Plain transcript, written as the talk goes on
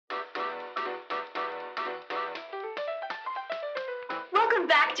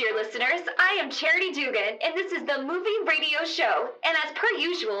Welcome back, dear listeners. I am Charity Dugan, and this is the Movie Radio Show. And as per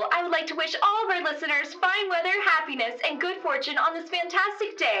usual, I would like to wish all of our listeners fine weather, happiness, and good fortune on this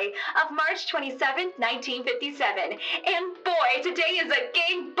fantastic day of March 27th, 1957. And boy, today is a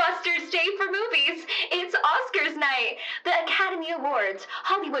gangbusters day for movies. It's Oscars night, the Academy Awards,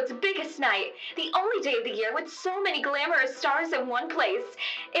 Hollywood's biggest night, the only day of the year with so many glamorous stars in one place.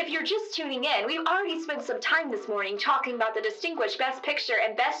 If you're just tuning in, we've already spent some time this morning talking about the distinguished Best Picture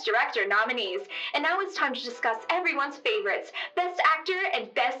and Best Director nominees, and now it's time to discuss everyone's favorites, Best Actor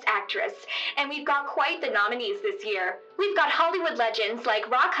and Best Actress. And we've got quite the nominees this year. We've got Hollywood legends like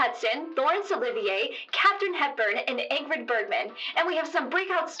Rock Hudson, Laurence Olivier, Katharine Hepburn, and Ingrid Bergman. And we have some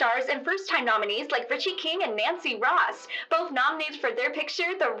breakout stars and first-time nominees like Richie King and Nancy Ross, both nominated for their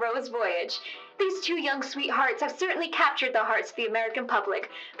picture, The Rose Voyage. These two young sweethearts have certainly captured the hearts of the American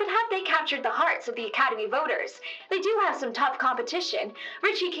public, but have they captured the hearts of the Academy voters? They do have some tough competition.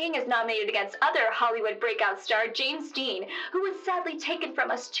 Richie King is nominated against other Hollywood breakout star James Dean, who was sadly taken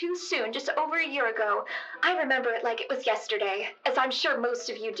from us too soon just over a year ago. I remember it like it was yesterday, as I'm sure most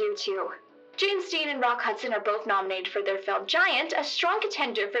of you do too. James Dean and Rock Hudson are both nominated for their film Giant, a strong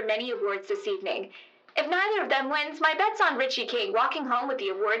contender for many awards this evening. If neither of them wins, my bet's on Richie King walking home with the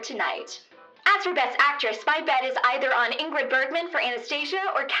award tonight. As for Best Actress, my bet is either on Ingrid Bergman for Anastasia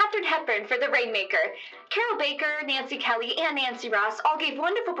or Katharine Hepburn for The Rainmaker. Carol Baker, Nancy Kelly, and Nancy Ross all gave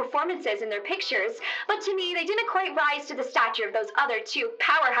wonderful performances in their pictures, but to me, they didn't quite rise to the stature of those other two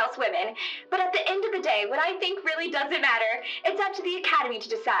powerhouse women. But at the end of the day, what I think really doesn't matter. It's up to the Academy to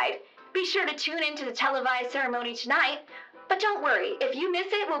decide. Be sure to tune in to the televised ceremony tonight. But don't worry, if you miss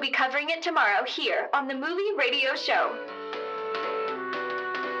it, we'll be covering it tomorrow here on the Movie Radio Show.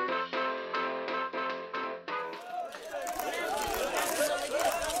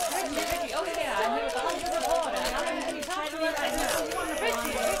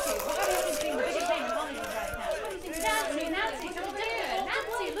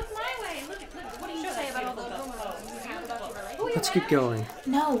 Let's keep going.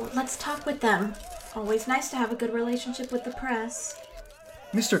 No, let's talk with them. Always nice to have a good relationship with the press.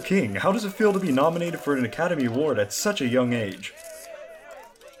 Mr. King, how does it feel to be nominated for an Academy Award at such a young age?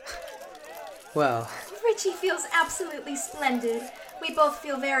 Well, Richie feels absolutely splendid. We both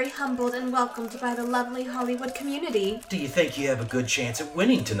feel very humbled and welcomed by the lovely Hollywood community. Do you think you have a good chance at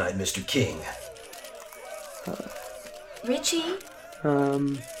winning tonight, Mr. King? Richie?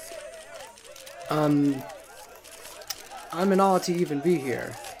 I'm in awe to even be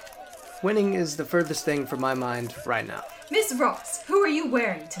here. Winning is the furthest thing from my mind right now. Miss Ross, who are you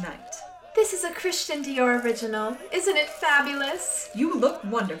wearing tonight? This is a Christian Dior original. Isn't it fabulous? You look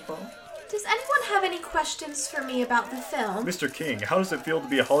wonderful. Does anyone have any questions for me about the film? Mr. King, how does it feel to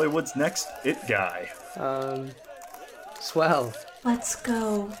be Hollywood's next it guy? Swell. Let's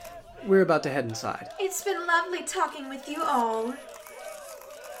go. We're about to head inside. It's been lovely talking with you all.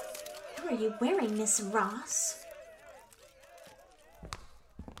 Who are you wearing, Miss Ross?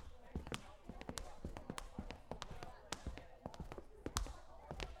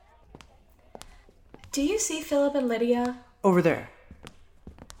 Do you see Philip and Lydia? Over there.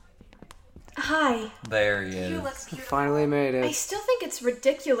 Hi. There he is. You look beautiful. Finally made I it. still think it's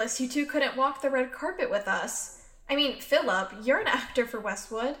ridiculous you two couldn't walk the red carpet with us. I mean, Philip, you're an actor for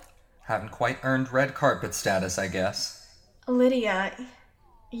Westwood. Haven't quite earned red carpet status, I guess. Lydia,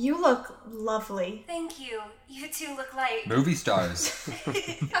 you look lovely. Thank you. You two look like... Movie stars.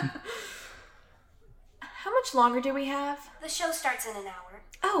 How much longer do we have? The show starts in an hour.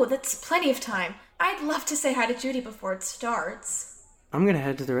 Oh, that's plenty of time. I'd love to say hi to Judy before it starts. I'm gonna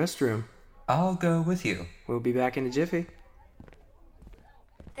head to the restroom. I'll go with you. We'll be back in a jiffy.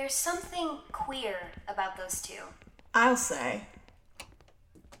 There's something queer about those two. I'll say.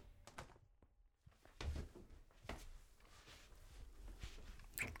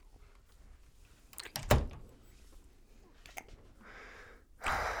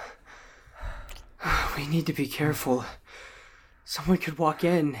 We need to be careful. Someone could walk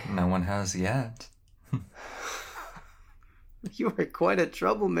in. No one has yet. You are quite a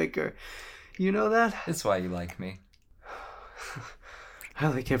troublemaker. You know that? It's why you like me. I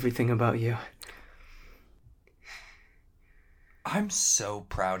like everything about you. I'm so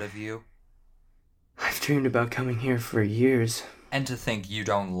proud of you. I've dreamed about coming here for years. And to think you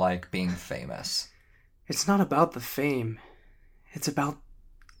don't like being famous. It's not about the fame. It's about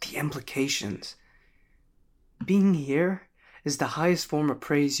the implications. Being here is the highest form of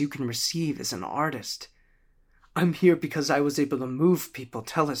praise you can receive as an artist. I'm here because I was able to move people,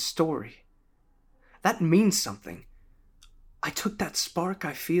 tell a story. That means something. I took that spark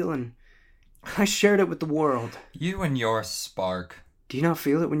I feel and I shared it with the world. You and your spark. Do you not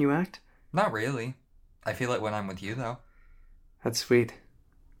feel it when you act? Not really. I feel it when I'm with you, though. That's sweet.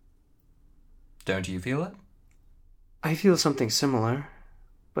 Don't you feel it? I feel something similar,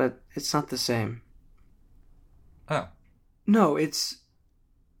 but it's not the same. Oh. No, it's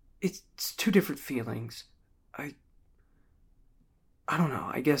two different feelings. I don't know.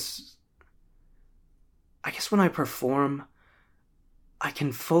 I guess when I perform, I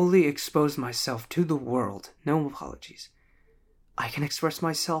can fully expose myself to the world. No apologies. I can express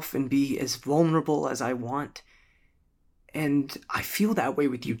myself and be as vulnerable as I want. And I feel that way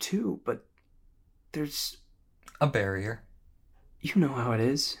with you too, but there's a barrier. You know how it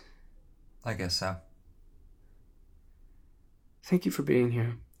is. I guess so. Thank you for being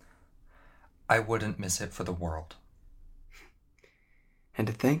here. I wouldn't miss it for the world. And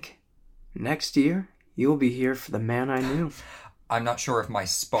to think, next year, you'll be here for the man I knew. I'm not sure if my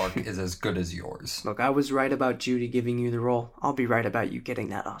spark is as good as yours. Look, I was right about Judy giving you the role. I'll be right about you getting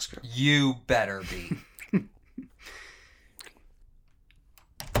that Oscar. You better be.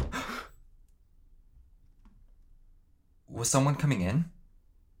 Was someone coming in?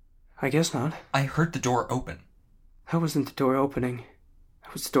 I guess not. I heard the door open. That wasn't the door opening.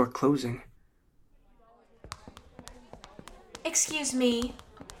 That was the door closing. Excuse me.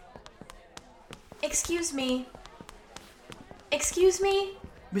 Excuse me. Excuse me?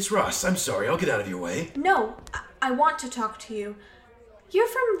 Miss Ross, I'm sorry. I'll get out of your way. No, I want to talk to you. You're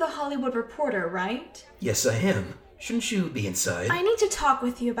from The Hollywood Reporter, right? Yes, I am. Shouldn't you be inside? I need to talk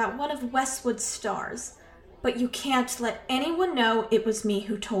with you about one of Westwood's stars. But you can't let anyone know it was me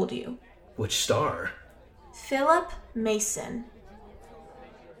who told you. Which star? Philip Mason.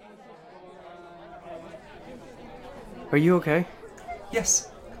 Are you okay?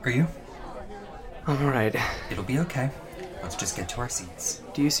 Yes. Are you? I'm alright. It'll be okay. Let's just get to our seats.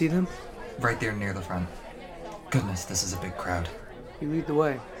 Do you see them? Right there near the front. Goodness, this is a big crowd. You lead the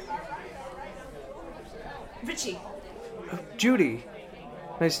way. Richie. Judy.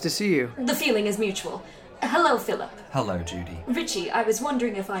 Nice to see you. The feeling is mutual. Hello, Philip. Hello, Judy. Richie, I was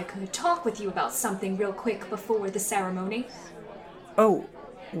wondering if I could talk with you about something real quick before the ceremony. Oh,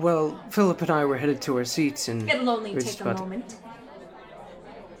 well, Philip and I were headed to our seats and... It'll only take a moment.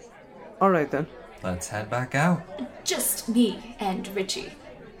 Alright then. Let's head back out. Just me and Richie.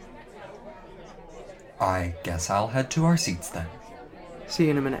 I guess I'll head to our seats then. See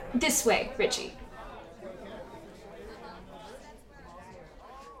you in a minute. This way, Richie.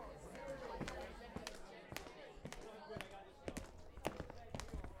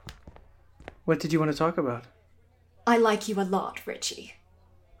 What did you want to talk about? I like you a lot, Richie.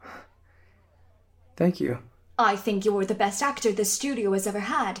 Thank you. I think you're the best actor this studio has ever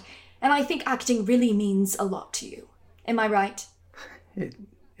had, and I think acting really means a lot to you. Am I right? It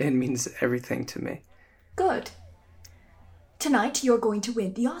means everything to me. Good. Tonight you're going to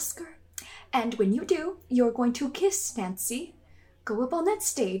win the Oscar. And when you do, you're going to kiss Nancy, go up on that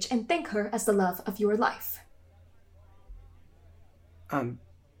stage, and thank her as the love of your life. I'm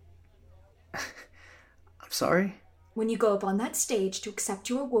sorry? When you go up on that stage to accept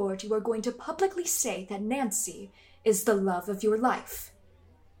your award, you are going to publicly say that Nancy is the love of your life.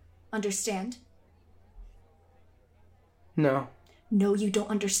 Understand? No. No, you don't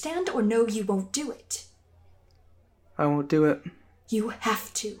understand, or no, you won't do it. I won't do it. You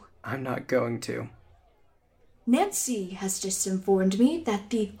have to. I'm not going to. Nancy has just informed me that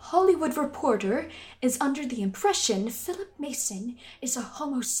the Hollywood Reporter is under the impression Philip Mason is a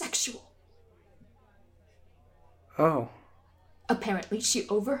homosexual. Oh. Apparently, she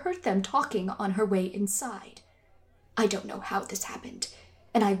overheard them talking on her way inside. I don't know how this happened,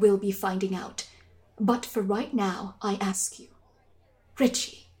 and I will be finding out. But for right now, I ask you,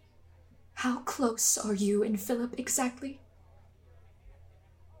 Richie, how close are you and Philip exactly?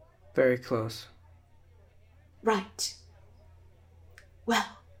 Very close. Right.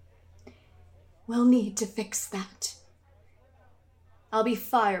 Well, we'll need to fix that. I'll be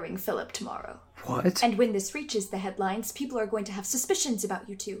firing Philip tomorrow. What? And when this reaches the headlines, people are going to have suspicions about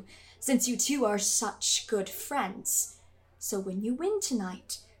you two, since you two are such good friends. So when you win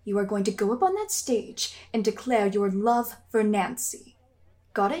tonight, you are going to go up on that stage and declare your love for Nancy.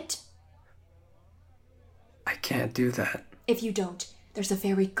 Got it? I can't do that. If you don't, there's a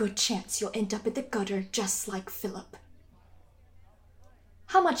very good chance you'll end up in the gutter just like Philip.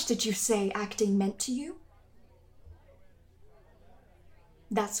 How much did you say acting meant to you?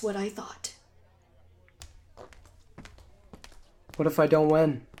 That's what I thought. What if I don't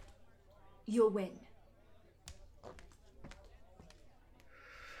win? You'll win.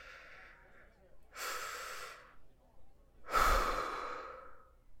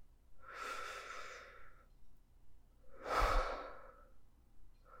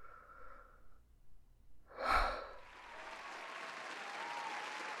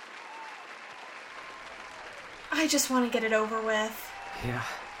 I just want to get it over with. Yeah.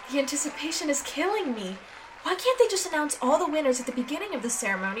 The anticipation is killing me. Why can't they just announce all the winners at the beginning of the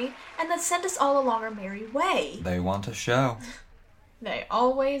ceremony and then send us all along our merry way? They want a show. They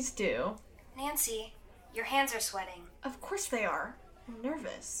always do. Nancy, your hands are sweating. Of course they are. I'm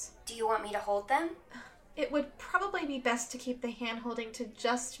nervous. Do you want me to hold them? It would probably be best to keep the hand-holding to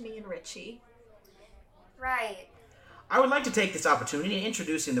just me and Richie. Right. I would like to take this opportunity in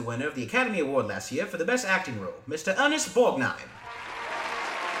introducing the winner of the Academy Award last year for the Best Acting Role, Mr. Ernest Borgnine.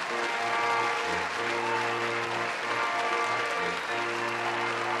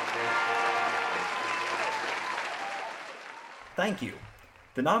 Thank you.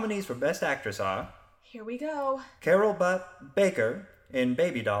 The nominees for Best Actress are Here we go. Carol Baker in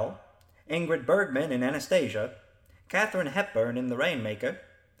Baby Doll, Ingrid Bergman in Anastasia, Katharine Hepburn in The Rainmaker,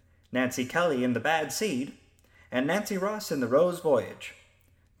 Nancy Kelly in The Bad Seed, and Nancy Ross in The Rose Voyage.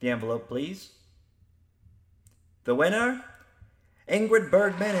 The envelope, please. The winner, Ingrid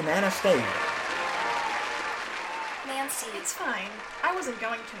Bergman in Anastasia. Nancy. It's fine. I wasn't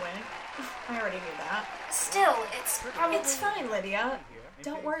going to win. I already knew that. Still, it's probably... It's fine, Lydia.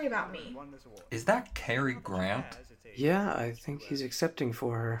 Don't worry about me. Is that Cary Grant? Yeah, I think he's accepting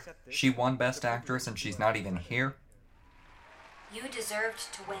for her. She won Best Actress and she's not even here? You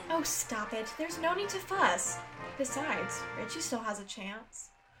deserved to win. Oh, stop it. There's no need to fuss. Besides, Richie still has a chance.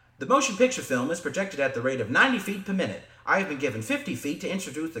 The motion picture film is projected at the rate of 90 feet per minute. I have been given 50 feet to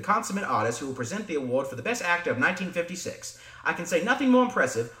introduce the consummate artist who will present the award for the Best Actor of 1956. I can say nothing more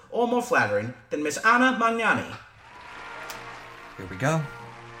impressive or more flattering than Miss Anna Magnani. Here we go.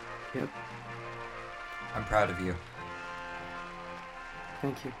 Yep. I'm proud of you.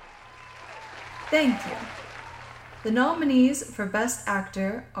 Thank you. Thank you. The nominees for Best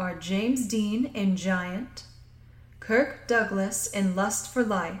Actor are James Dean in Giant, Kirk Douglas in Lust for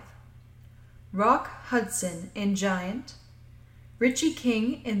Life, Rock Hudson in Giant, Richie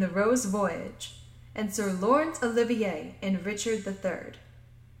King in The Rose Voyage, and Sir Laurence Olivier in Richard III.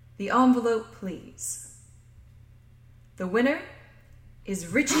 The envelope, please. The winner is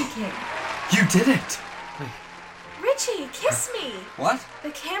Richie King. You did it! Richie, kiss me! What? The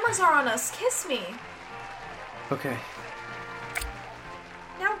cameras are on us. Kiss me. Okay.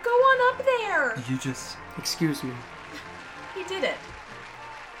 Now go on up there. You just... Excuse me. He did it.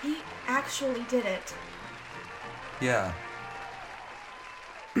 He actually did it. Yeah.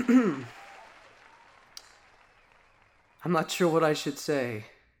 I'm not sure what I should say.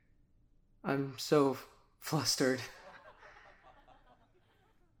 I'm so flustered.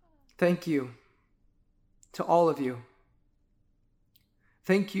 Thank you. To all of you.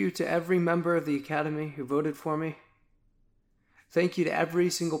 Thank you to every member of the Academy who voted for me. Thank you to every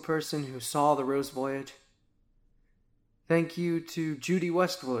single person who saw The Rose Voyage. Thank you to Judy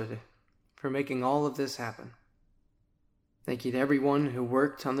Westwood for making all of this happen. Thank you to everyone who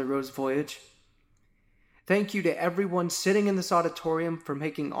worked on The Rose Voyage. Thank you to everyone sitting in this auditorium for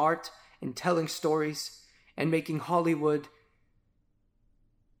making art and telling stories and making Hollywood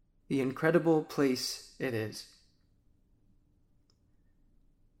the incredible place it is.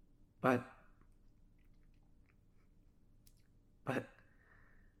 But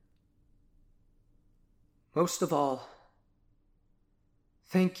most of all,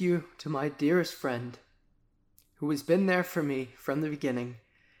 thank you to my dearest friend who has been there for me from the beginning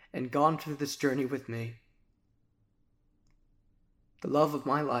and gone through this journey with me. The love of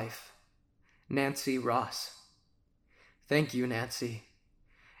my life, Nancy Ross. Thank you, Nancy.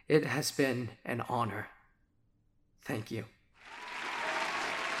 It has been an honor. Thank you.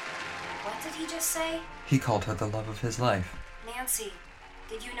 What did he just say? He called her the love of his life. Nancy,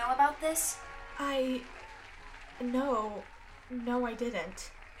 did you know about this? No, I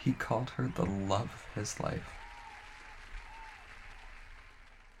didn't. He called her the love of his life.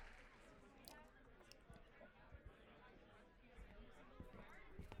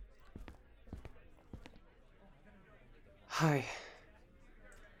 Hi.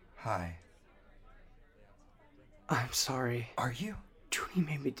 Hi. I'm sorry. Are you? Judy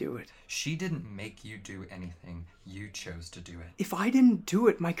made me do it. She didn't make you do anything. You chose to do it. If I didn't do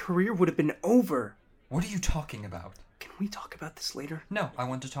it, my career would have been over. What are you talking about? Can we talk about this later? No, I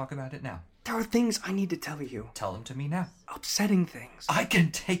want to talk about it now. There are things I need to tell you. Tell them to me now. Upsetting things. I can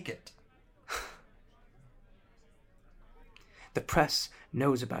take it. The press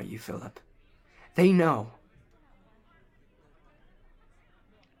knows about you, Philip. They know.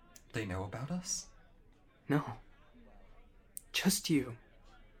 They know about us? No. Just you.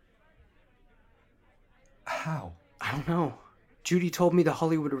 How? I don't know. Judy told me the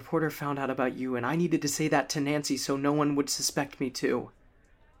Hollywood Reporter found out about you, and I needed to say that to Nancy so no one would suspect me too.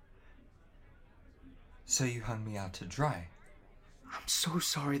 So you hung me out to dry. I'm so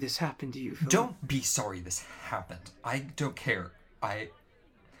sorry this happened to you, Philip. Don't be sorry this happened. I don't care. I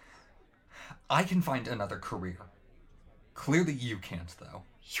can find another career. Clearly you can't, though.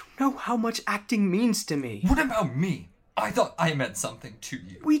 You know how much acting means to me. What about me? I thought I meant something to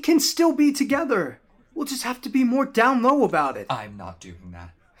you. We can still be together. We'll just have to be more down low about it. I'm not doing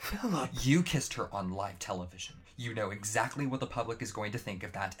that. Philip. You kissed her on live television. You know exactly what the public is going to think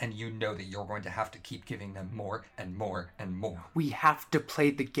of that, and you know that you're going to have to keep giving them more and more and more. We have to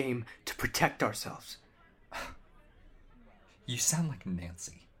play the game to protect ourselves. You sound like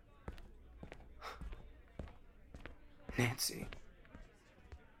Nancy. Nancy.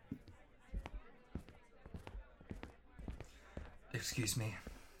 Excuse me.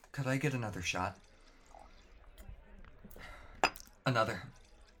 Could I get another shot? Another.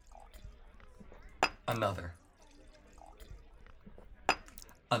 Another.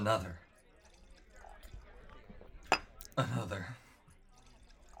 Another. Another.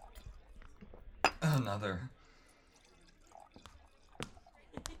 Another.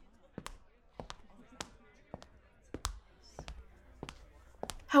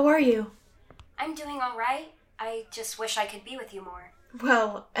 How are you? I'm doing all right. I just wish I could be with you more.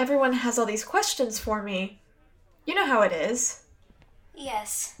 Well, everyone has all these questions for me. You know how it is.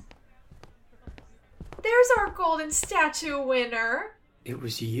 Yes. There's our golden statue winner. It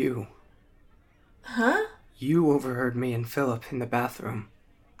was you. Huh? You overheard me and Philip in the bathroom.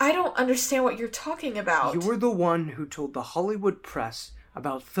 I don't understand what you're talking about. You were the one who told the Hollywood press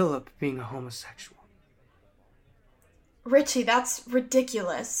about Philip being a homosexual. Richie, that's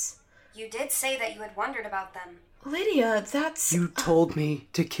ridiculous. You did say that you had wondered about them. Lydia, that's... You told me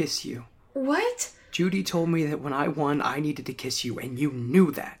to kiss you. What? Judy told me that when I won, I needed to kiss you, and you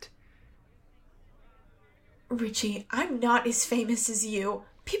knew that. Richie, I'm not as famous as you.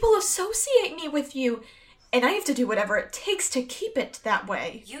 People associate me with you, and I have to do whatever it takes to keep it that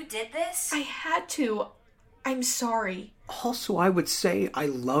way. You did this? I had to. I'm sorry. Also, I would say I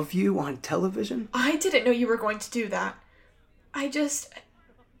love you on television. I didn't know you were going to do that. I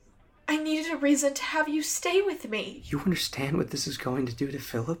needed a reason to have you stay with me. You understand what this is going to do to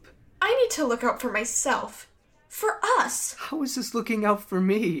Philip? I need to look out for myself. For us. How is this looking out for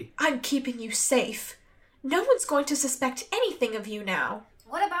me? I'm keeping you safe. No one's going to suspect anything of you now.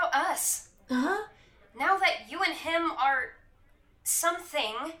 What about us? Huh? Now that you and him are...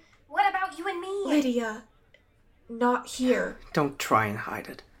 something, what about you and me? Lydia, not here. Don't try and hide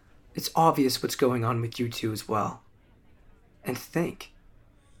it. It's obvious what's going on with you two as well. And think.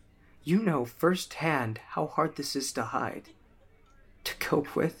 You know firsthand how hard this is to hide. To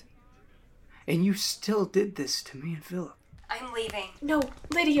cope with. And you still did this to me and Philip. I'm leaving. No,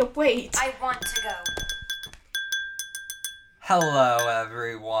 Lydia, wait. I want to go. Hello,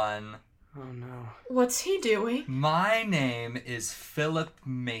 everyone. Oh, no. What's he doing? My name is Philip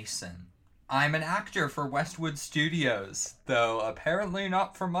Mason. I'm an actor for Westwood Studios, though apparently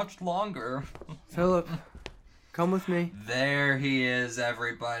not for much longer. Philip, come with me. There he is,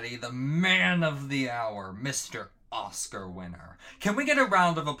 everybody. The man of the hour, Mr. Oscar winner. Can we get a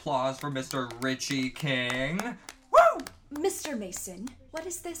round of applause for Mr. Richie King? Woo! Mr. Mason, what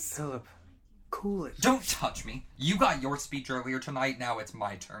is this? Philip, cool it. Don't touch me. You got your speech earlier tonight, now it's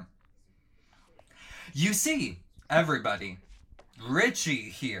my turn. You see, everybody, Richie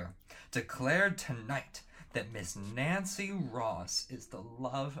here declared tonight that Miss Nancy Ross is the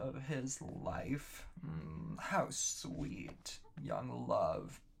love of his life. How sweet, young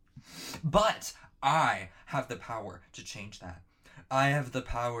love. But I have the power to change that. I have the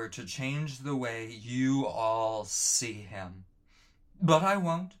power to change the way you all see him. But I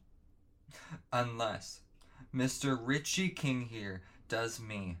won't. Unless Mr. Richie King here does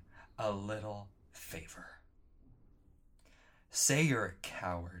me a little favor. Say you're a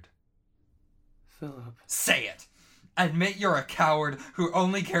coward. Philip. Say it! Admit you're a coward who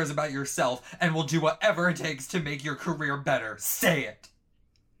only cares about yourself and will do whatever it takes to make your career better. Say it!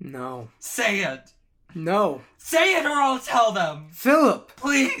 No. Say it! No. Say it or I'll tell them! Philip!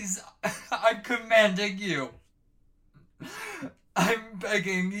 Please! I'm commanding you. I'm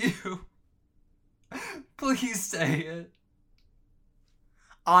begging you. Please say it.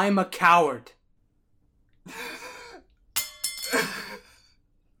 I'm a coward.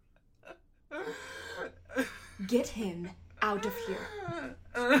 Get him out of here.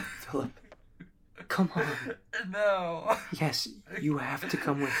 Philip, come on. No. Yes, you have to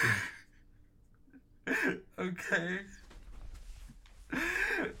come with me. Okay.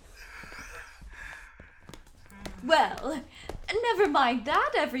 Well, never mind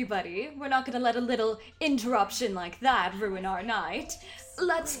that, everybody. We're not going to let a little interruption like that ruin our night.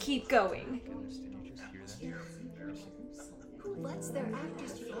 Let's keep going. It's their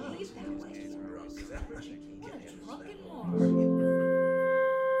actors to behave that way. What a drunken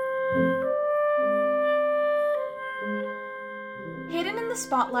Hidden in the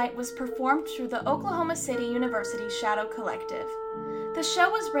Spotlight was performed through the Oklahoma City University Shadow Collective. The show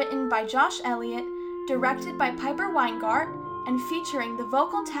was written by Josh Elliott, directed by Piper Weingart, and featuring the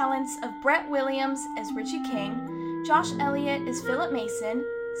vocal talents of Brett Williams as Richie King, Josh Elliott is Philip Mason,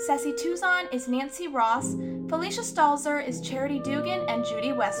 Ceci Tuzon is Nancy Ross, Felicia Stalzer is Charity Dugan and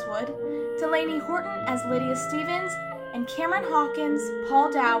Judy Westwood, Delaney Horton as Lydia Stevens, and Cameron Hawkins, Paul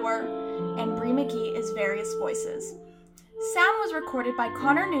Dower, and Bree McGee as various voices. Sound was recorded by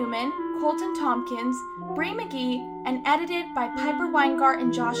Connor Newman, Colton Tompkins, Bree McGee, and edited by Piper Weingart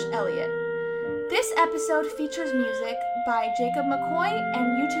and Josh Elliott. This episode features music by Jacob McCoy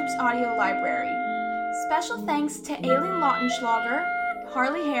and YouTube's audio library. Special thanks to Aileen Lautenschlager,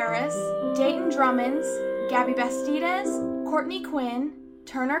 Harley Harris, Dayton Drummonds, Gabby Bastidas, Courtney Quinn,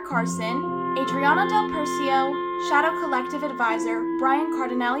 Turner Carson, Adriana Del Percio, Shadow Collective Advisor Brian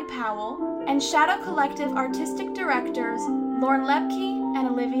Cardinelli Powell, and Shadow Collective Artistic Directors Lauren Lepke and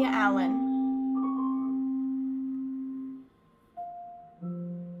Olivia Allen.